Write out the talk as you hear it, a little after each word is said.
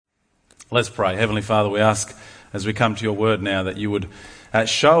Let's pray. Heavenly Father, we ask as we come to your word now that you would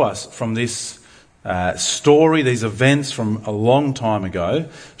show us from this story, these events from a long time ago,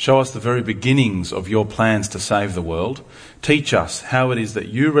 show us the very beginnings of your plans to save the world. Teach us how it is that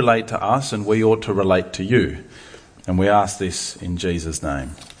you relate to us and we ought to relate to you. And we ask this in Jesus'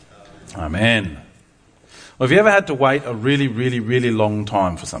 name. Amen. Well, have you ever had to wait a really, really, really long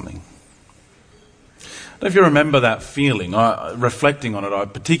time for something? I don't know if you remember that feeling. Reflecting on it, I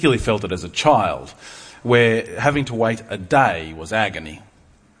particularly felt it as a child, where having to wait a day was agony.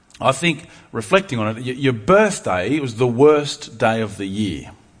 I think, reflecting on it, your birthday was the worst day of the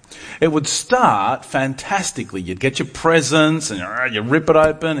year. It would start fantastically. You'd get your presents and you rip it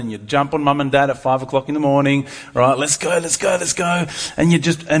open and you'd jump on mum and dad at 5 o'clock in the morning. Right, let's go. And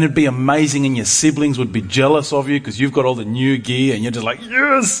it'd be amazing, and your siblings would be jealous of you because you've got all the new gear and you're just like,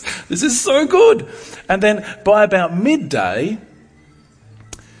 yes, this is so good. And then by about midday,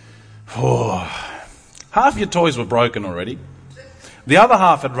 half your toys were broken already. The other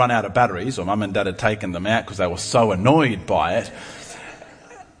half had run out of batteries, or mum and dad had taken them out because they were so annoyed by it.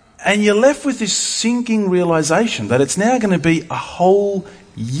 And you're left with this sinking realisation that it's now going to be a whole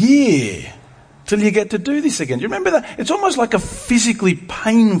year till you get to do this again. Do you remember that? It's almost like a physically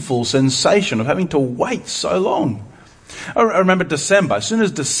painful sensation of having to wait so long. I remember December. As soon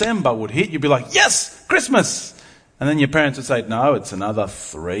as December would hit, you'd be like, yes, Christmas. And then your parents would say, no, it's another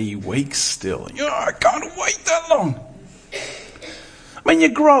 3 weeks still. I can't wait that long. I mean, you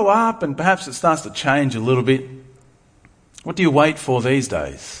grow up and perhaps it starts to change a little bit. What do you wait for these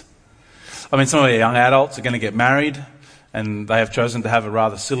days? I mean, some of our young adults are going to get married and they have chosen to have a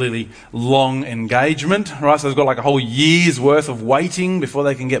rather sillily long engagement, right? So they've got like a whole year's worth of waiting before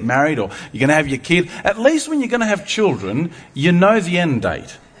they can get married, or you're going to have your kid. At least when you're going to have children, you know the end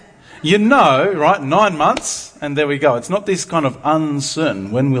date. You know, right, 9 months, and there we go. It's not this kind of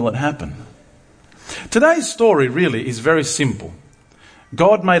uncertain, when will it happen? Today's story really is very simple.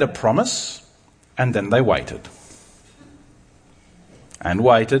 God made a promise, and then they waited. And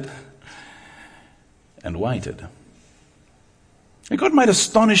waited. And waited. And God made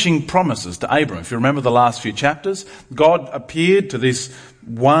astonishing promises to Abram. If you remember the last few chapters, God appeared to this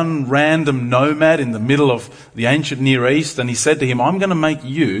one random nomad in the middle of the ancient Near East, and he said to him, I'm going to make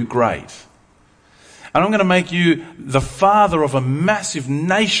you great. And I'm going to make you the father of a massive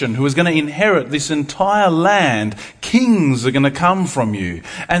nation who is going to inherit this entire land. Kings are going to come from you.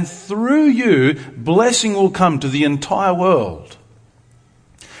 And through you, blessing will come to the entire world.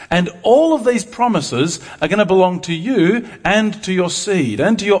 And all of these promises are going to belong to you and to your seed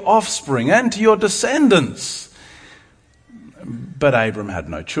and to your offspring and to your descendants. But Abram had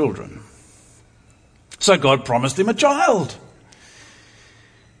no children. So God promised him a child.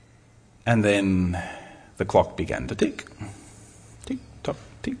 And then the clock began to tick. Tick, tock,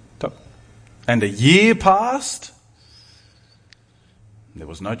 tick, tock. And a year passed. There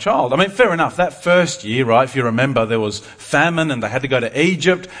was no child. I mean, fair enough. That first year, right, if you remember, there was famine and they had to go to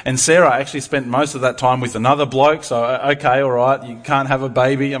Egypt. And Sarah actually spent most of that time with another bloke. So, okay, all right, you can't have a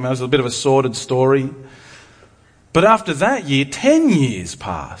baby. I mean, it was a bit of a sordid story. But after that year, 10 years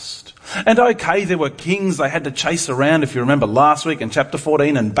passed. And okay, there were kings they had to chase around, if you remember last week in chapter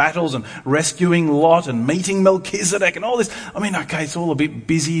 14, and battles and rescuing Lot and meeting Melchizedek and all this. I mean, okay, it's all a bit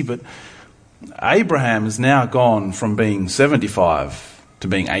busy, but Abraham has now gone from being 75 to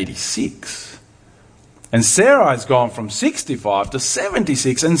being 86. And Sarai's gone from 65 to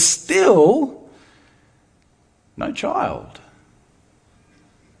 76 and still no child.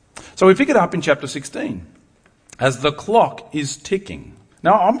 So we pick it up in chapter 16 as the clock is ticking.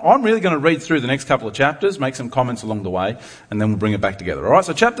 Now, I'm really going to read through the next couple of chapters, make some comments along the way, and then we'll bring it back together. All right,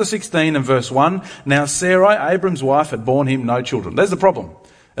 so chapter 16 and verse 1. Now Sarai, Abram's wife, had borne him no children. There's the problem.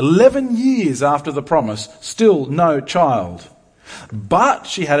 11 years after the promise, still no child. But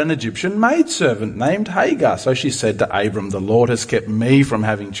she had an Egyptian maidservant named Hagar. So she said to Abram, the Lord has kept me from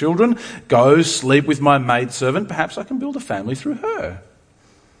having children. Go sleep with my maidservant. Perhaps I can build a family through her.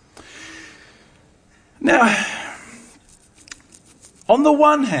 Now, on the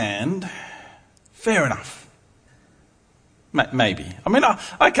one hand, fair enough. Maybe. I mean,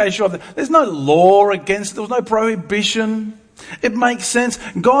 okay, sure. There's no law against it. There was no prohibition. It makes sense.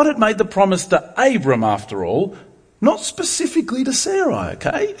 God had made the promise to Abram, after all, not specifically to Sarai,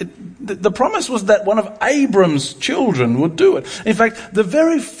 okay? The promise was that one of Abram's children would do it. In fact, the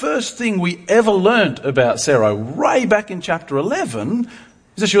very first thing we ever learnt about Sarai, way back in chapter 11,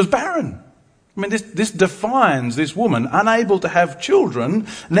 is that she was barren. I mean, this defines this woman, unable to have children.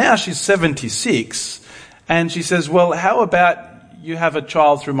 Now she's 76, and she says, well, how about you have a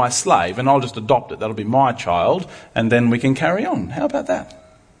child through my slave, and I'll just adopt it. That'll be my child, and then we can carry on. How about that?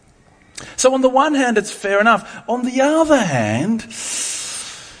 So on the one hand, it's fair enough. On the other hand,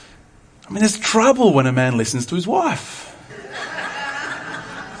 there's trouble when a man listens to his wife.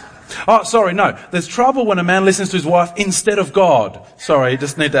 Oh, sorry, no. There's trouble when a man listens to his wife instead of God. Sorry,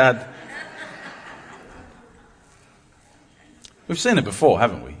 just need to add. We've seen it before,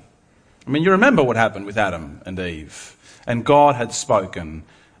 haven't we? You remember what happened with Adam and Eve. And God had spoken,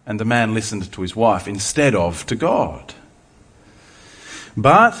 and the man listened to his wife instead of to God.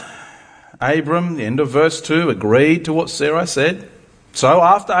 But Abram, the end of verse 2, agreed to what Sarai said. So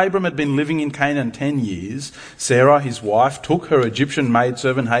after Abram had been living in Canaan 10 years, Sarah, his wife, took her Egyptian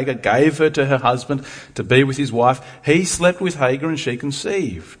maidservant Hagar, gave her to her husband to be with his wife. He slept with Hagar and she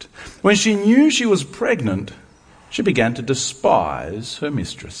conceived. When she knew she was pregnant, she began to despise her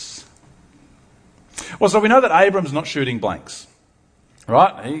mistress. Well, so we know that Abram's not shooting blanks,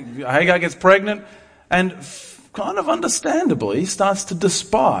 right? Hagar gets pregnant and kind of understandably starts to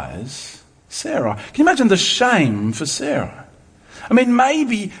despise Sarah. Can you imagine the shame for Sarah?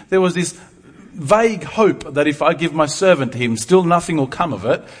 Maybe there was this vague hope that if I give my servant to him, still nothing will come of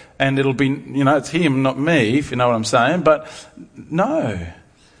it, and it'll be, it's him, not me, if you know what I'm saying. But no.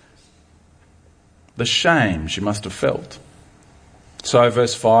 The shame she must have felt. So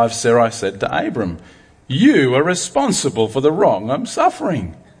verse 5, Sarai said to Abram, "You are responsible for the wrong I'm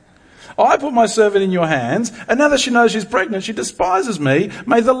suffering. I put my servant in your hands, and now that she knows she's pregnant, she despises me.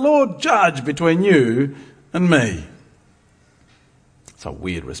 May the Lord judge between you and me." It's a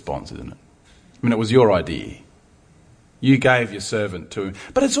weird response, isn't it? It was your idea. You gave your servant to him.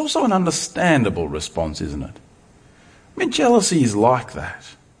 But it's also an understandable response, isn't it? Jealousy is like that.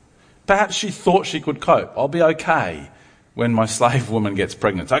 Perhaps she thought she could cope. I'll be okay when my slave woman gets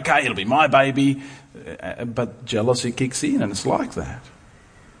pregnant. It's okay, it'll be my baby. But jealousy kicks in, and it's like that.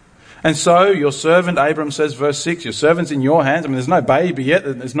 And so your servant, Abram says, verse 6, your servant's in your hands. There's no baby yet.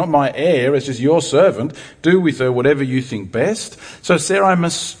 It's not my heir. It's just your servant. Do with her whatever you think best. So Sarai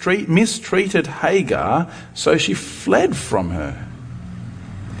mistreated Hagar, so she fled from her.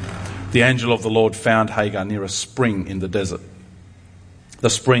 The angel of the Lord found Hagar near a spring in the desert, the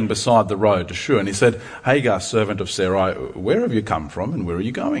spring beside the road to Shur. And he said, "Hagar, servant of Sarai, where have you come from and where are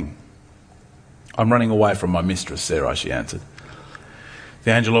you going?" "I'm running away from my mistress, Sarai," she answered.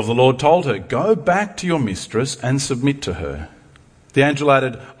 The angel of the Lord told her, "Go back to your mistress and submit to her." The angel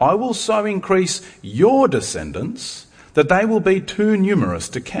added, "I will so increase your descendants that they will be too numerous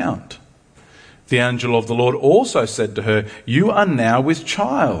to count." The angel of the Lord also said to her, "You are now with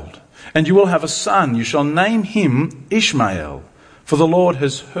child, and you will have a son. You shall name him Ishmael, for the Lord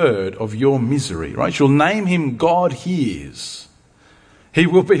has heard of your misery." Right? You'll name him God Hears. He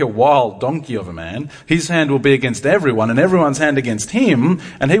will be a wild donkey of a man. His hand will be against everyone, and everyone's hand against him,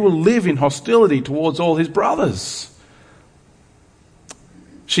 and he will live in hostility towards all his brothers.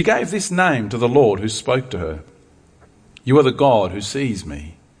 She gave this name to the Lord who spoke to her. "You are the God who sees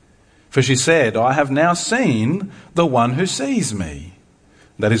me." For she said, "I have now seen the one who sees me."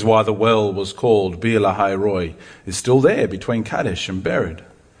 That is why the well was called Beer Lahai Roi. It's still there between Kadesh and Bered.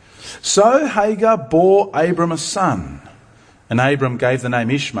 So Hagar bore Abram a son. And Abram gave the name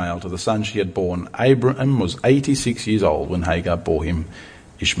Ishmael to the son she had born. Abram was 86 years old when Hagar bore him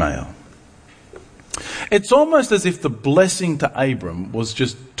Ishmael. It's almost as if the blessing to Abram was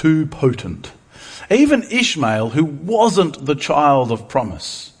just too potent. Even Ishmael, who wasn't the child of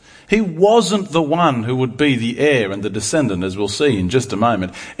promise, he wasn't the one who would be the heir and the descendant, as we'll see in just a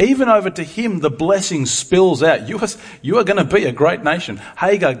moment. Even over to him, the blessing spills out. You are going to be a great nation.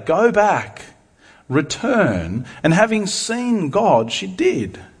 Hagar, go back. Return, and having seen God, she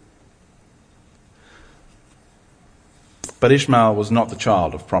did. But Ishmael was not the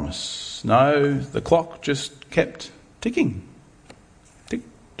child of promise. No, the clock just kept ticking. Tick,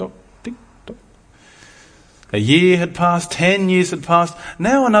 tock, tick, tock. A year had passed, 10 years had passed,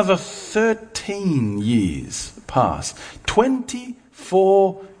 now another 13 years passed.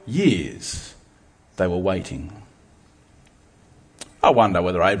 24 years they were waiting. I wonder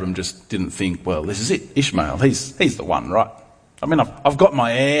whether Abram just didn't think, well, this is it, Ishmael, he's the one, right? I've got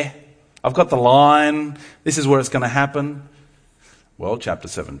my heir, I've got the line, this is where it's going to happen. Well, chapter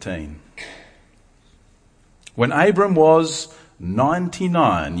 17. When Abram was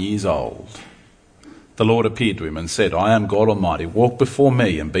 99 years old, the Lord appeared to him and said, "I am God Almighty, walk before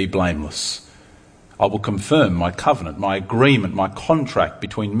me and be blameless. I will confirm my covenant, my agreement, my contract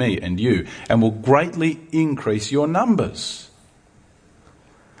between me and you, and will greatly increase your numbers."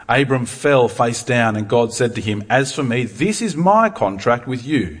 Abram fell face down, and God said to him, "As for me, this is my contract with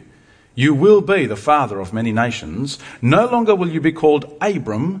you. You will be the father of many nations. No longer will you be called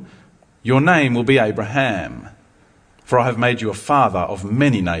Abram, your name will be Abraham. For I have made you a father of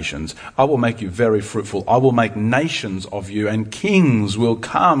many nations. I will make you very fruitful. I will make nations of you, and kings will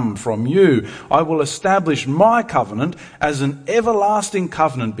come from you. I will establish my covenant as an everlasting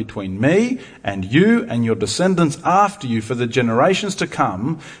covenant between me and you and your descendants after you for the generations to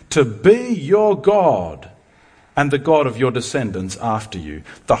come, to be your God and the God of your descendants after you.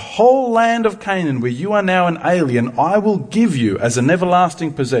 The whole land of Canaan, where you are now an alien, I will give you as an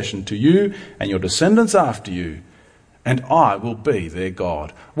everlasting possession to you and your descendants after you, and I will be their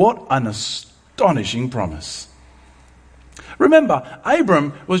God. What an astonishing promise. Remember,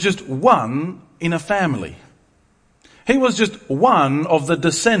 Abram was just one in a family. He was just one of the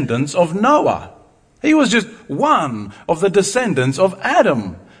descendants of Noah. He was just one of the descendants of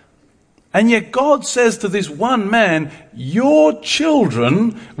Adam. And yet God says to this one man, your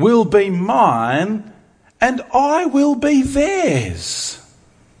children will be mine and I will be theirs.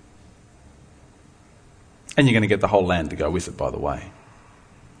 And you're going to get the whole land to go with it, by the way.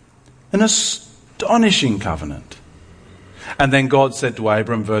 An astonishing covenant. And then God said to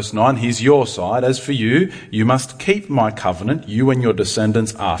Abram, verse 9, here's your side. As for you, you must keep my covenant, you and your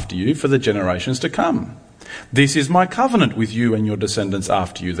descendants after you, for the generations to come. This is my covenant with you and your descendants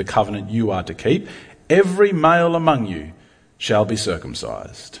after you, the covenant you are to keep. Every male among you shall be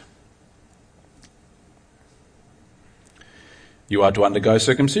circumcised. You are to undergo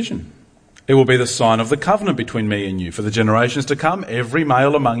circumcision. It will be the sign of the covenant between me and you. For the generations to come, every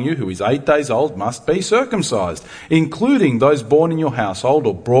male among you who is 8 days old must be circumcised, including those born in your household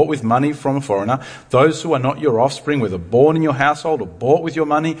or brought with money from a foreigner. Those who are not your offspring, whether born in your household or bought with your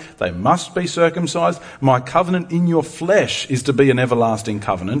money, they must be circumcised. My covenant in your flesh is to be an everlasting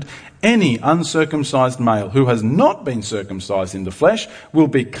covenant. Any uncircumcised male who has not been circumcised in the flesh will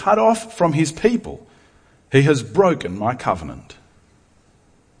be cut off from his people. He has broken my covenant.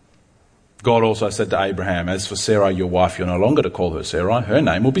 God also said to Abraham, as for Sarah, your wife, you're no longer to call her Sarai. Her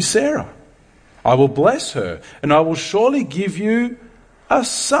name will be Sarah. I will bless her, and I will surely give you a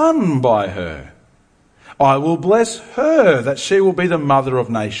son by her. I will bless her, that she will be the mother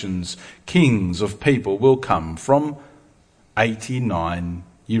of nations. Kings of people will come from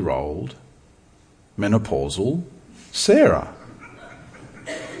 89-year-old menopausal Sarah.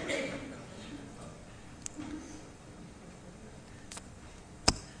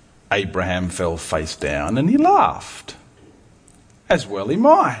 Abraham fell face down and he laughed. As well he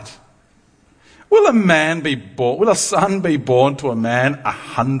might. Will a son be born to a man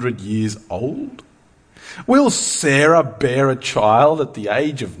 100 years old? Will Sarah bear a child at the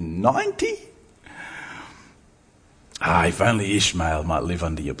age of 90? If only Ishmael might live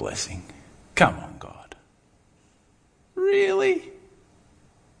under your blessing. Come on, God. Really?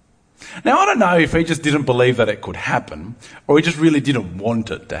 Now, I don't know if he just didn't believe that it could happen, or he just really didn't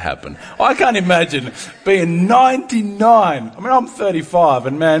want it to happen. I can't imagine being 99. I mean, I'm 35,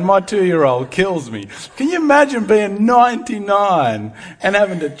 and man, my 2-year-old kills me. Can you imagine being 99 and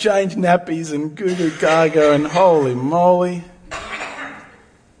having to change nappies and goo-goo gaga and holy moly?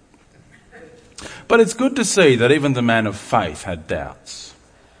 But it's good to see that even the man of faith had doubts.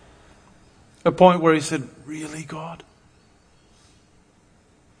 A point where he said, really, God?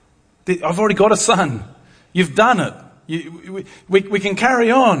 I've already got a son. You've done it. We can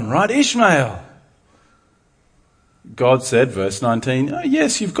carry on, right? Ishmael. God said, verse 19,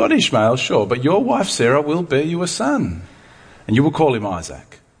 yes, you've got Ishmael, sure, but your wife Sarah will bear you a son, and you will call him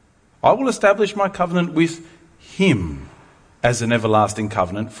Isaac. I will establish my covenant with him as an everlasting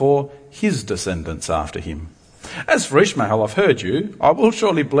covenant for his descendants after him. As for Ishmael, I've heard you. I will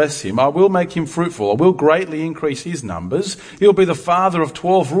surely bless him. I will make him fruitful. I will greatly increase his numbers. He'll be the father of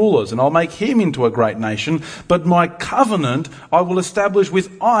 12 rulers, and I'll make him into a great nation. But my covenant I will establish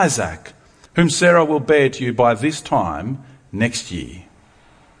with Isaac, whom Sarah will bear to you by this time next year.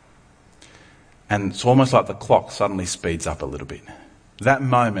 And it's almost like the clock suddenly speeds up a little bit. That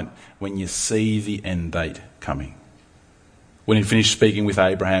moment when you see the end date coming. When he finished speaking with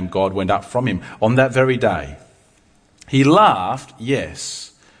Abraham, God went up from him on that very day. He laughed,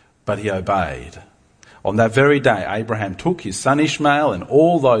 yes, but he obeyed. On that very day, Abraham took his son Ishmael and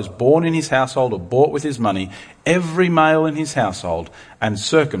all those born in his household or bought with his money, every male in his household, and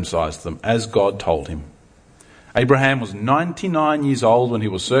circumcised them as God told him. Abraham was 99 years old when he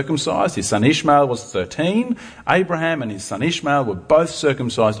was circumcised. His son Ishmael was 13. Abraham and his son Ishmael were both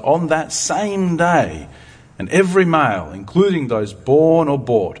circumcised on that same day. And every male, including those born or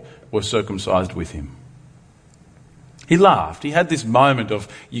bought, were circumcised with him. He laughed. He had this moment of,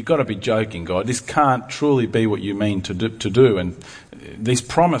 you've got to be joking, God. This can't truly be what you mean to do. And this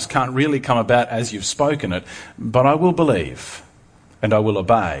promise can't really come about as you've spoken it. But I will believe, and I will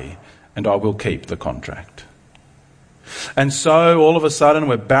obey, and I will keep the contract. And so, all of a sudden,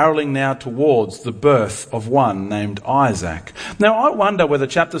 we're barreling now towards the birth of one named Isaac. Now, I wonder whether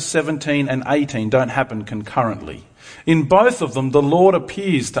chapters 17 and 18 don't happen concurrently. In both of them, the Lord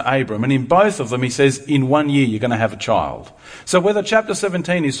appears to Abram, and in both of them he says, in 1 year you're going to have a child. So whether chapter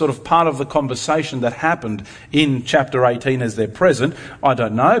 17 is sort of part of the conversation that happened in chapter 18 as they're present, I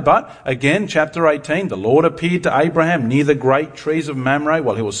don't know. But again, chapter 18, the Lord appeared to Abraham near the great trees of Mamre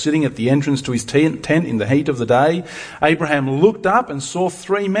while he was sitting at the entrance to his tent in the heat of the day. Abraham looked up and saw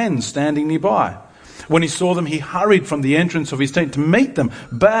 3 men standing nearby. When he saw them, he hurried from the entrance of his tent to meet them,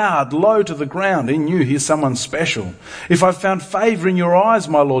 bowed low to the ground. He knew he's someone special. If I've found favour in your eyes,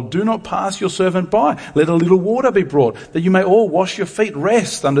 my Lord, do not pass your servant by. Let a little water be brought, that you may all wash your feet,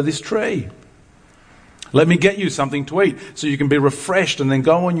 rest under this tree. Let me get you something to eat, so you can be refreshed and then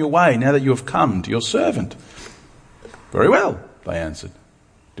go on your way now that you have come to your servant. Very well, they answered.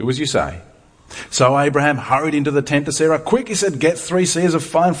 Do as you say. So Abraham hurried into the tent to Sarah. Quick, he said, get 3 seahs of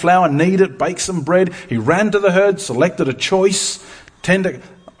fine flour, knead it, bake some bread. He ran to the herd, selected a choice, tender...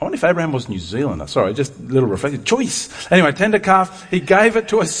 I wonder if Abraham was New Zealander. Sorry, just a little reflection. Choice. Anyway, tender calf. He gave it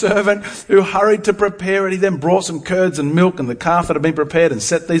to a servant who hurried to prepare it. He then brought some curds and milk and the calf that had been prepared and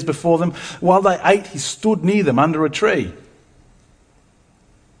set these before them. While they ate, he stood near them under a tree.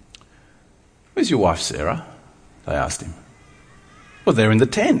 Where's your wife, Sarah? They asked him. Well, they're in the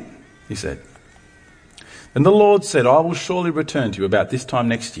tent, he said. And the Lord said, I will surely return to you about this time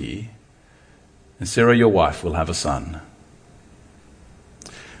next year, and Sarah, your wife, will have a son.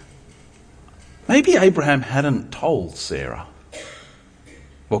 Maybe Abraham hadn't told Sarah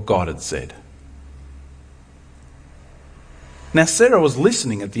what God had said. Now, Sarah was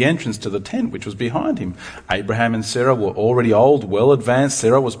listening at the entrance to the tent, which was behind him. Abraham and Sarah were already old, well advanced.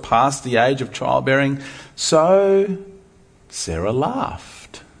 Sarah was past the age of childbearing. So Sarah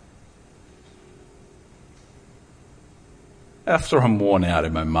laughed. After I'm worn out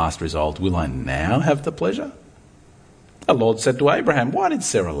and my master is old, will I now have the pleasure? The Lord said to Abraham, why did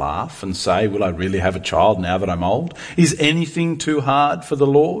Sarah laugh and say, will I really have a child now that I'm old? Is anything too hard for the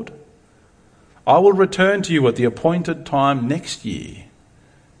Lord? I will return to you at the appointed time next year,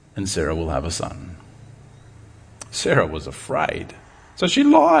 and Sarah will have a son. Sarah was afraid, so she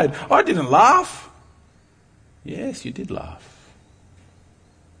lied. I didn't laugh. Yes, you did laugh.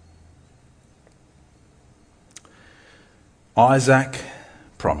 Isaac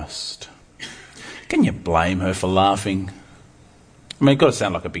promised. Can you blame her for laughing? I mean, it's got to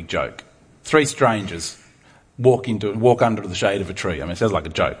sound like a big joke. 3 strangers walk under the shade of a tree. I mean, it sounds like a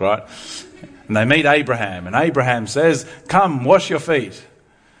joke, right? And they meet Abraham, and Abraham says, come, wash your feet.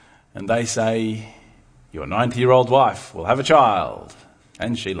 And they say, your 90-year-old wife will have a child.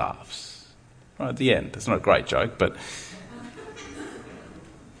 And she laughs. Right at the end. It's not a great joke, but...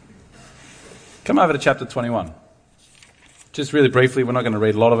 Come over to chapter 21. Just really briefly, we're not going to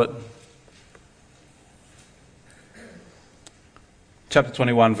read a lot of it. Chapter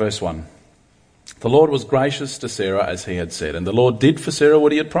 21, verse 1. The Lord was gracious to Sarah as he had said, and the Lord did for Sarah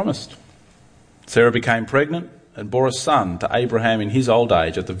what he had promised. Sarah became pregnant and bore a son to Abraham in his old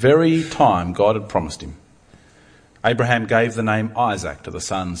age at the very time God had promised him. Abraham gave the name Isaac to the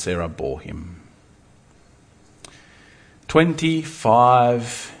son Sarah bore him.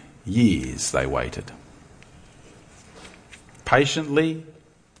 25 years they waited. Patiently,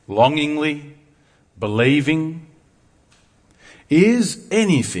 longingly, believing. Is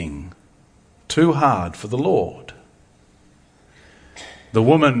anything too hard for the Lord? The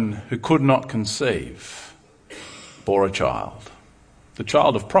woman who could not conceive bore a child, the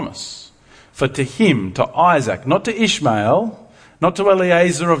child of promise. For to him, to Isaac, not to Ishmael, not to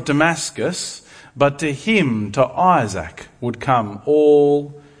Eliezer of Damascus, but to him, to Isaac, would come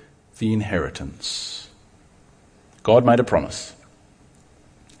all the inheritance. God made a promise,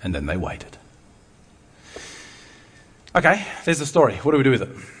 and then they waited. Okay, there's the story. What do we do with it?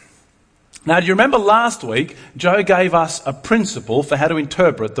 Now, do you remember last week, Joe gave us a principle for how to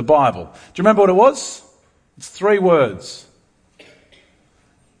interpret the Bible? Do you remember what it was? It's 3 words.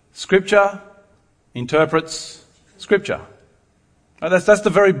 Scripture interprets Scripture. Now, that's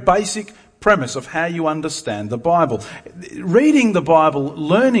the very basic premise of how you understand the Bible. Reading the Bible,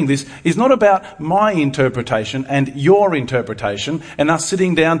 learning this, is not about my interpretation and your interpretation and us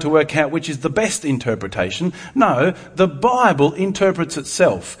sitting down to work out which is the best interpretation. No, the Bible interprets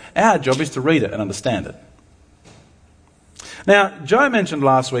itself. Our job is to read it and understand it. Now, Joe mentioned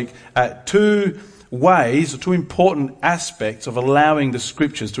last week 2 ways, or 2 important aspects of allowing the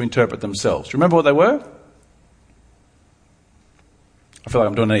Scriptures to interpret themselves. Do you remember what they were? I feel like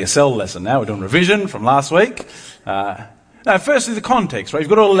I'm doing an ESL lesson now. We're doing revision from last week. Now, firstly, the context, right? You've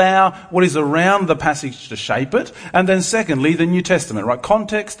got to allow what is around the passage to shape it. And then secondly, the New Testament, right?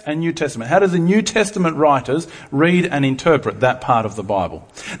 Context and New Testament. How do the New Testament writers read and interpret that part of the Bible?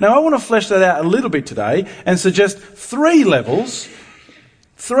 Now, I want to flesh that out a little bit today and suggest three levels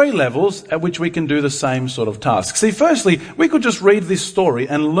at which we can do the same sort of task. See, firstly, we could just read this story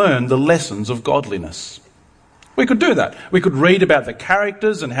and learn the lessons of godliness. We could do that. We could read about the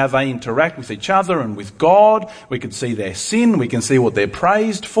characters and how they interact with each other and with God. We could see their sin. We can see what they're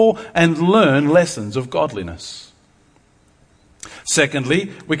praised for and learn lessons of godliness. Secondly,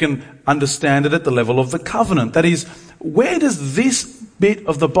 we can understand it at the level of the covenant. That is, where does this bit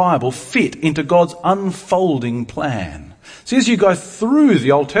of the Bible fit into God's unfolding plan? See, as you go through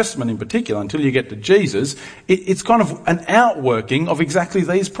the Old Testament in particular, until you get to Jesus, it's kind of an outworking of exactly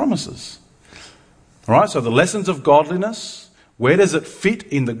these promises. All right, so the lessons of godliness, where does it fit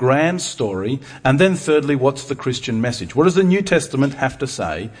in the grand story? And then thirdly, what's the Christian message? What does the New Testament have to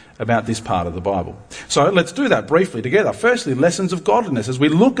say about this part of the Bible? So let's do that briefly together. Firstly, lessons of godliness. As we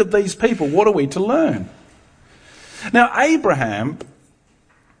look at these people, what are we to learn? Now, Abraham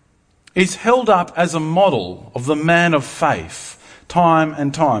is held up as a model of the man of faith, time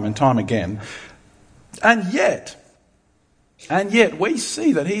and time again. And yet we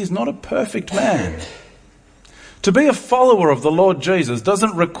see that he is not a perfect man. To be a follower of the Lord Jesus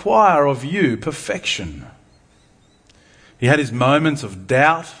doesn't require of you perfection. He had his moments of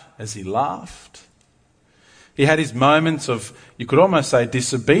doubt as he laughed. He had his moments of, you could almost say,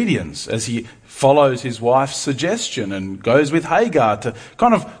 disobedience as he follows his wife's suggestion and goes with Hagar to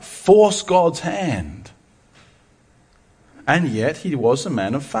kind of force God's hand. And yet he was a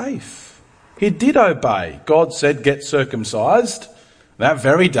man of faith. He did obey. God said, get circumcised. That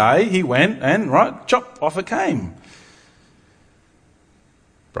very day he went and, right, chop, off it came.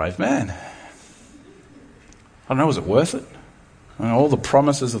 Brave man. I don't know, was it worth it? I mean, all the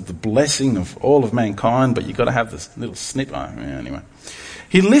promises of the blessing of all of mankind, but you've got to have this little snip. Oh, yeah, anyway.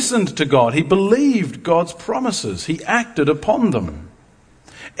 He listened to God. He believed God's promises. He acted upon them.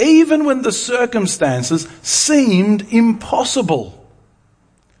 Even when the circumstances seemed impossible.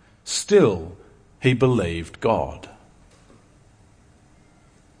 Still, he believed God.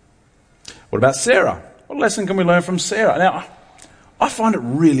 What about Sarah? What lesson can we learn from Sarah? Now, I find it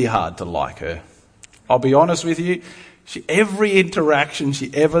really hard to like her. I'll be honest with you. Every interaction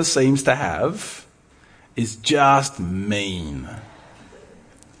she ever seems to have is just mean.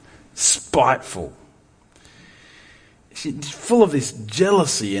 Spiteful. She's full of this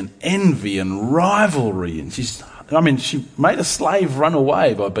jealousy and envy and rivalry. And she made a slave run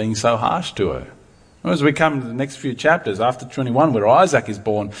away by being so harsh to her. As we come to the next few chapters, after 21, where Isaac is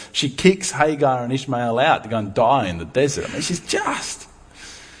born, she kicks Hagar and Ishmael out to go and die in the desert. I mean, she's just...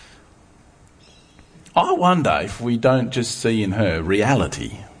 I wonder if we don't just see in her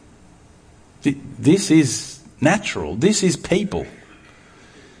reality. This is natural. This is people.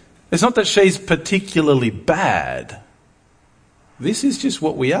 It's not that she's particularly bad. This is just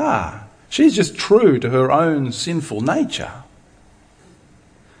what we are. She's just true to her own sinful nature.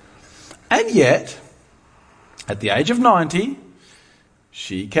 And yet, at the age of 90,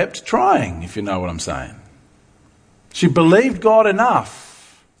 she kept trying, if you know what I'm saying. She believed God enough.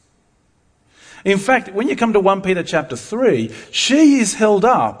 In fact, when you come to 1 Peter chapter 3, she is held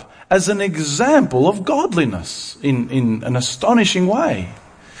up as an example of godliness in an astonishing way.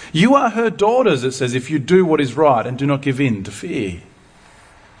 You are her daughters, it says, if you do what is right and do not give in to fear.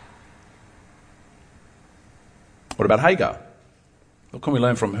 What about Hagar? What can we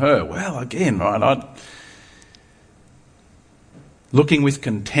learn from her? Well, again, right, looking with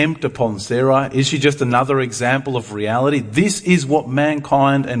contempt upon Sarah, is she just another example of reality? This is what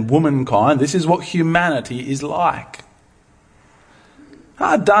mankind and womankind, this is what humanity is like.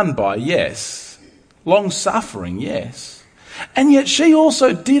 Hard done by, yes. Long-suffering, yes. And yet she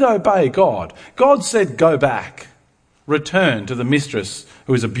also did obey God. God said, go back. Return to the mistress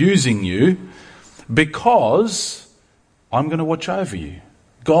who is abusing you because I'm going to watch over you.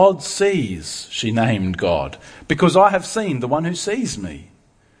 God sees, she named God, because I have seen the one who sees me.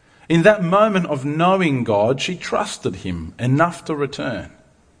 In that moment of knowing God, she trusted him enough to return.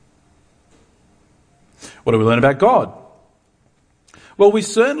 What do we learn about God? Well, we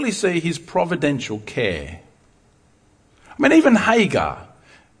certainly see his providential care. I mean, even Hagar,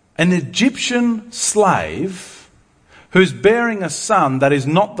 an Egyptian slave who's bearing a son that is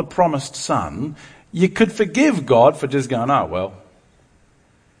not the promised son, you could forgive God for just going, oh, well,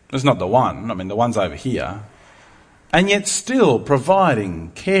 it's not the one. I mean, the one's over here. And yet still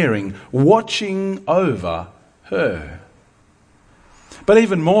providing, caring, watching over her. But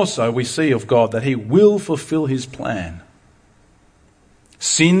even more so, we see of God that he will fulfill his plan.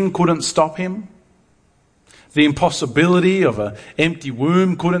 Sin couldn't stop him. The impossibility of an empty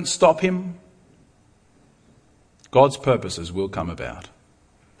womb couldn't stop him. God's purposes will come about.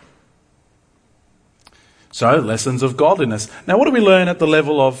 So, lessons of godliness. Now, what do we learn at the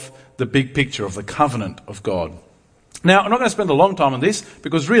level of the big picture of the covenant of God? Now, I'm not going to spend a long time on this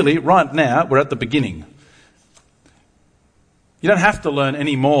because really, right now, we're at the beginning. You don't have to learn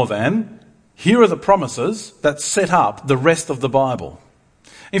any more than, here are the promises that set up the rest of the Bible.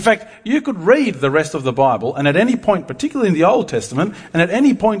 In fact, you could read the rest of the Bible and at any point, particularly in the Old Testament, and at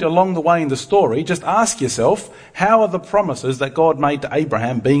any point along the way in the story, just ask yourself, how are the promises that God made to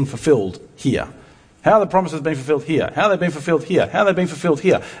Abraham being fulfilled here? How are the promises being fulfilled here? How are they being fulfilled here? How are they being fulfilled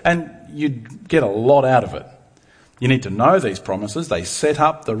here? And you get a lot out of it. You need to know these promises. They set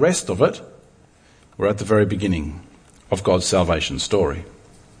up the rest of it. We're at the very beginning of God's salvation story.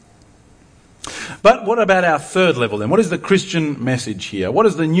 But what about our third level then? What is the Christian message here? What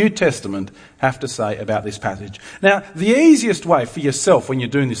does the New Testament have to say about this passage? Now, the easiest way for yourself when you're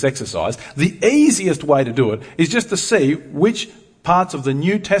doing this exercise, the easiest way to do it is just to see which parts of the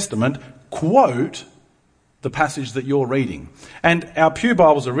New Testament quote the passage that you're reading. And our pew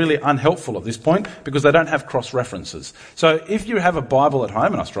Bibles are really unhelpful at this point because they don't have cross-references. So if you have a Bible at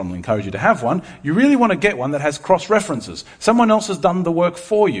home, and I strongly encourage you to have one, you really want to get one that has cross-references. Someone else has done the work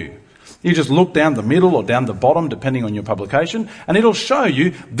for you. You just look down the middle or down the bottom, depending on your publication, and it'll show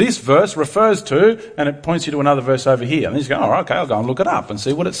you this verse refers to, and it points you to another verse over here. And then you just go, oh, okay, I'll go and look it up and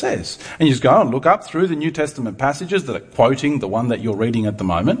see what it says. And you just go and look up through the New Testament passages that are quoting the one that you're reading at the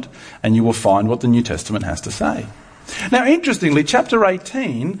moment, and you will find what the New Testament has to say. Now, interestingly, chapter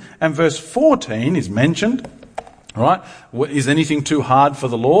 18 and verse 14 is mentioned. Right? Is anything too hard for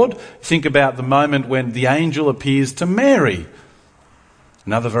the Lord? Think about the moment when the angel appears to Mary.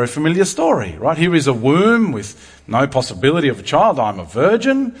 Another very familiar story, right? Here is a womb with no possibility of a child. I'm a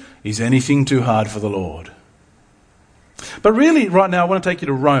virgin. Is anything too hard for the Lord? But really, right now, I want to take you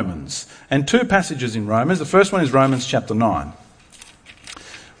to Romans. And two passages in Romans. The first one is Romans chapter 9.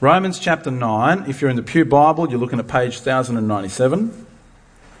 Romans chapter 9, if you're in the Pew Bible, you're looking at page 1097.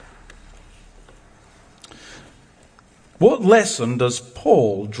 What lesson does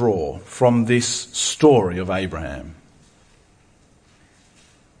Paul draw from this story of Abraham?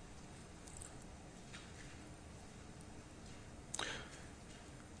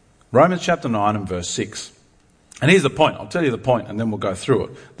 Romans chapter 9 and verse 6. And here's the point. I'll tell you the point and then we'll go through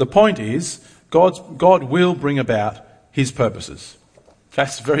it. The point is, God will bring about his purposes.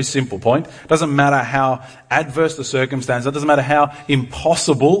 That's a very simple point. It doesn't matter how adverse the circumstance, it doesn't matter how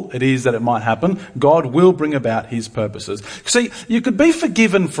impossible it is that it might happen, God will bring about his purposes. See, you could be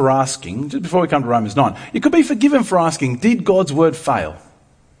forgiven for asking, just before we come to Romans 9, you could be forgiven for asking, did God's word fail?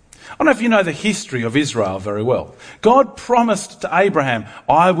 I don't know if you know the history of Israel very well. God promised to Abraham,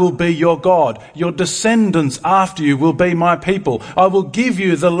 I will be your God. Your descendants after you will be my people. I will give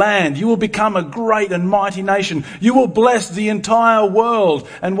you the land. You will become a great and mighty nation. You will bless the entire world.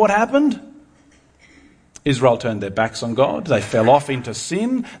 And what happened? Israel turned their backs on God. They fell off into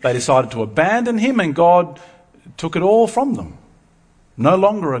sin. They decided to abandon him, and God took it all from them. No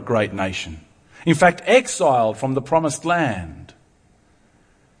longer a great nation. In fact, exiled from the promised land.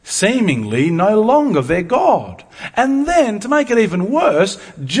 Seemingly no longer their God. And then, to make it even worse,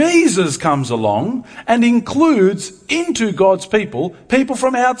 Jesus comes along and includes into God's people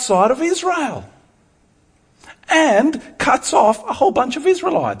from outside of Israel. And cuts off a whole bunch of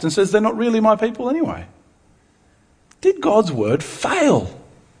Israelites and says they're not really my people anyway. Did God's word fail?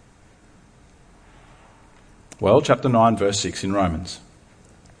 Well, chapter 9, verse 6 in Romans.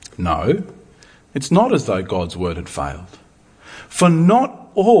 No, it's not as though God's word had failed. For not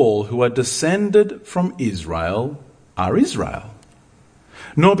all who are descended from Israel are Israel.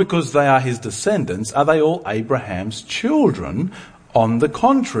 Nor because they are his descendants are they all Abraham's children. On the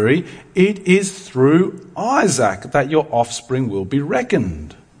contrary, it is through Isaac that your offspring will be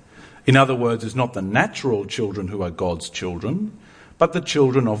reckoned. In other words, it's not the natural children who are God's children, but the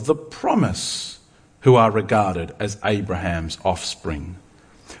children of the promise who are regarded as Abraham's offspring.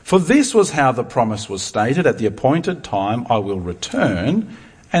 For this was how the promise was stated, at the appointed time I will return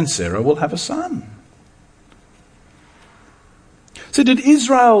and Sarah will have a son. So did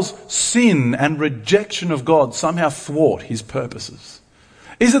Israel's sin and rejection of God somehow thwart his purposes?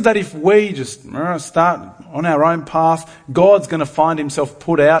 Is it that if we just start on our own path, God's going to find himself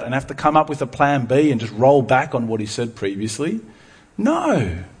put out and have to come up with a plan B and just roll back on what he said previously?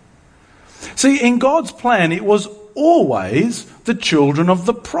 No. See, in God's plan, it was always the children of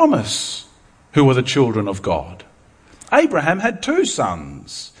the promise who were the children of God. Abraham had two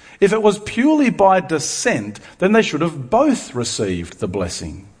sons. If it was purely by descent, then they should have both received the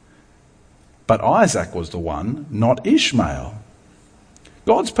blessing. But Isaac was the one, not Ishmael.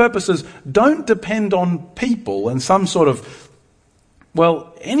 God's purposes don't depend on people and some sort of,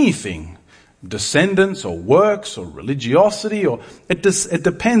 anything. Descendants or works or religiosity, or it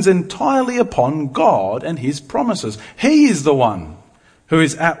depends entirely upon God and his promises. He is the one who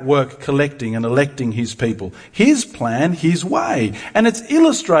is at work collecting and electing his people. His plan, his way. And it's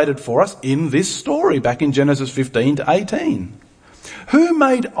illustrated for us in this story back in Genesis 15 to 18. Who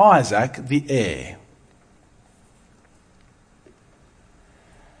made Isaac the heir?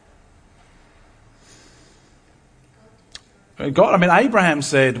 God. Abraham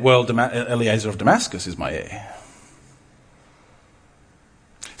said, Eliezer of Damascus is my heir.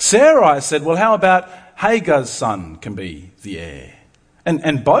 Sarai said, how about Hagar's son can be the heir?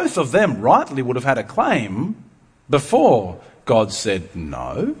 And both of them rightly would have had a claim before God said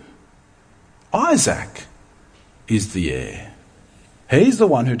no. Isaac is the heir. He's the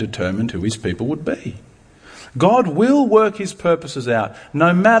one who determined who his people would be. God will work his purposes out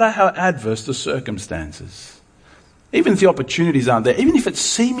no matter how adverse the circumstances. Even if the opportunities aren't there, even if it's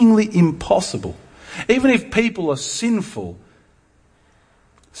seemingly impossible, even if people are sinful,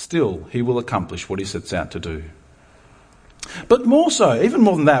 still he will accomplish what he sets out to do. But more so, even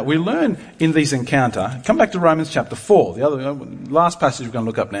more than that, we learn in this encounter, come back to Romans chapter 4, the last passage we're going to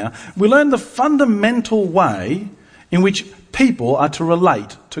look up now, we learn the fundamental way in which people are to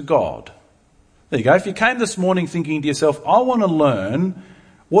relate to God. There you go. If you came this morning thinking to yourself, I want to learn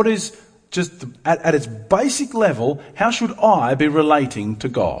what is just at its basic level, how should I be relating to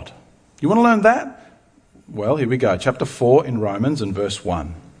God? You want to learn that? Well, here we go. Chapter 4 in Romans and verse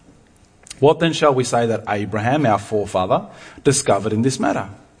 1. What then shall we say that Abraham, our forefather, discovered in this matter?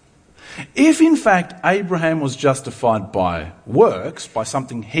 If in fact Abraham was justified by works, by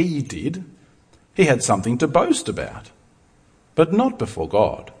something he did, he had something to boast about, but not before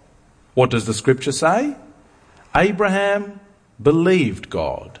God. What does the scripture say? Abraham believed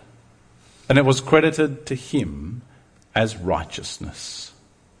God, and it was credited to him as righteousness.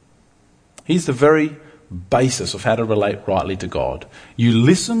 Here's the very basis of how to relate rightly to God. You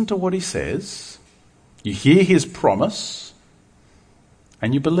listen to what he says, you hear his promise,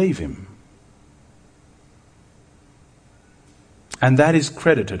 and you believe him. And that is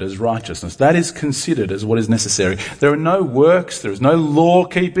credited as righteousness. That is considered as what is necessary. There are no works, there is no law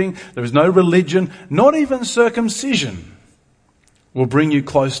keeping, there is no religion, not even circumcision will bring you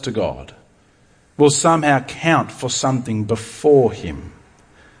close to God, will somehow count for something before him.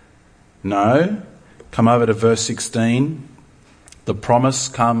 No, come over to verse 16. The promise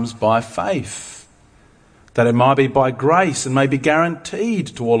comes by faith, that it might be by grace and may be guaranteed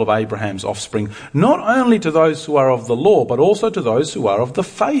to all of Abraham's offspring, not only to those who are of the law, but also to those who are of the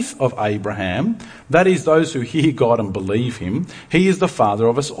faith of Abraham, that is, those who hear God and believe him. He is the father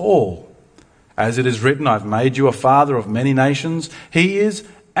of us all. As it is written, I've made you a father of many nations. He is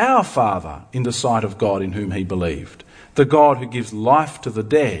our Father in the sight of God in whom he believed, the God who gives life to the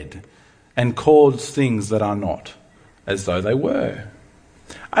dead and calls things that are not as though they were.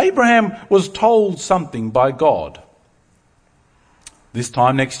 Abraham was told something by God. This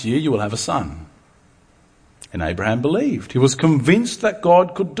time next year you will have a son. And Abraham believed. He was convinced that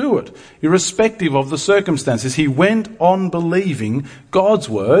God could do it, irrespective of the circumstances. He went on believing God's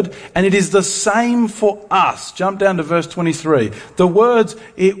word, and it is the same for us. Jump down to verse 23. The words,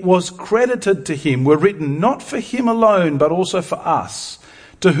 it was credited to him, were written not for him alone, but also for us,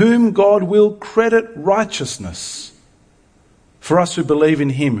 to whom God will credit righteousness, for us who believe in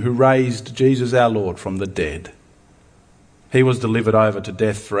him who raised Jesus our Lord from the dead. He was delivered over to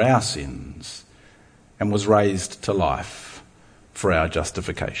death for our sins, and was raised to life for our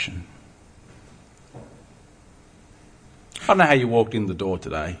justification. I don't know how you walked in the door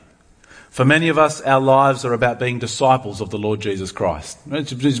today. For many of us, our lives are about being disciples of the Lord Jesus Christ. It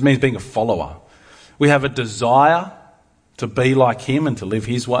just means being a follower. We have a desire to be like him and to live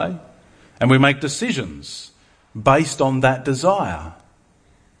his way. And we make decisions based on that desire.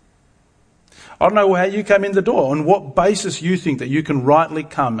 I don't know how you came in the door, on what basis you think that you can rightly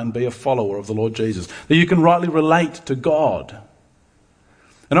come and be a follower of the Lord Jesus, that you can rightly relate to God.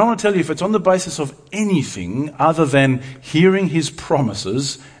 And I want to tell you, if it's on the basis of anything other than hearing his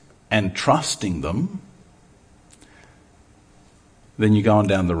promises and trusting them, then you're going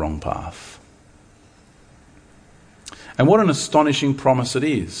down the wrong path. And what an astonishing promise it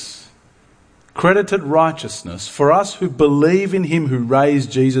is. Credited righteousness for us who believe in him who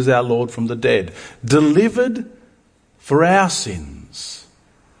raised Jesus our Lord from the dead, delivered for our sins,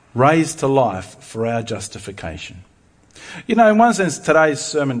 raised to life for our justification. You know, in one sense, today's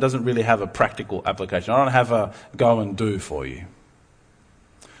sermon doesn't really have a practical application. I don't have a go and do for you.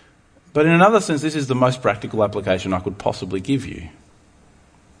 But in another sense, this is the most practical application I could possibly give you.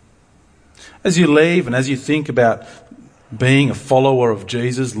 As you leave and as you think about being a follower of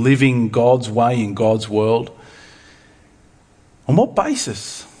Jesus, living God's way in God's world, on what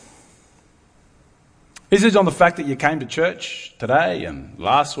basis? Is it on the fact that you came to church today and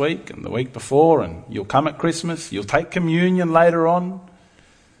last week and the week before, and you'll come at Christmas, you'll take communion later on?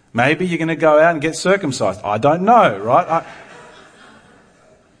 Maybe you're going to go out and get circumcised. I don't know, right?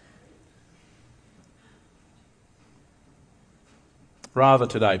 Rather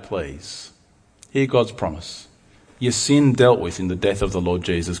today, please, hear God's promise. Your sin dealt with in the death of the Lord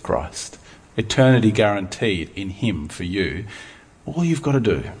Jesus Christ. Eternity guaranteed in him for you. All you've got to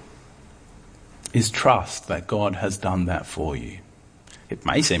do is trust that God has done that for you. It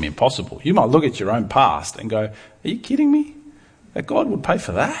may seem impossible. You might look at your own past and go, are you kidding me? That God would pay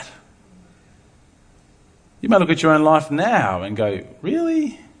for that? You may look at your own life now and go,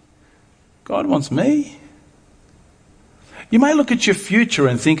 really? God wants me? You may look at your future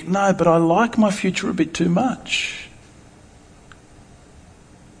and think, no, but I like my future a bit too much.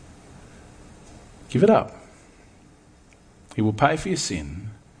 Give it up. He will pay for your sin,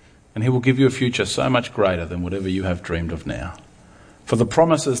 and he will give you a future so much greater than whatever you have dreamed of now. For the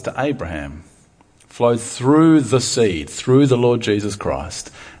promises to Abraham flowed through the seed, through the Lord Jesus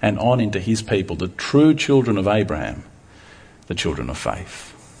Christ, and on into his people, the true children of Abraham, the children of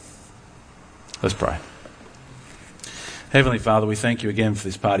faith. Let's pray. Heavenly Father, we thank you again for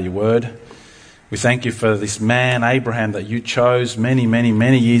this part of your word. We thank you for this man, Abraham, that you chose many, many,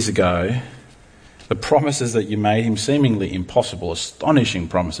 many years ago. The promises that you made him, seemingly impossible, astonishing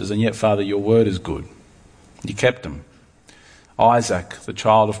promises, and yet, Father, your word is good. You kept them. Isaac, the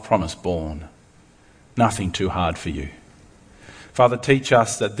child of promise, born. Nothing too hard for you. Father, teach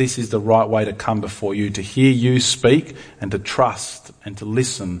us that this is the right way to come before you, to hear you speak and to trust and to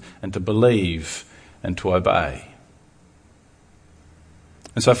listen and to believe and to obey.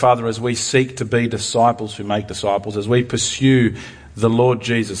 And so, Father, as we seek to be disciples who make disciples, as we pursue the Lord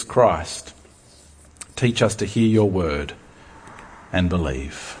Jesus Christ, teach us to hear your word and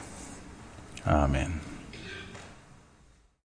believe. Amen.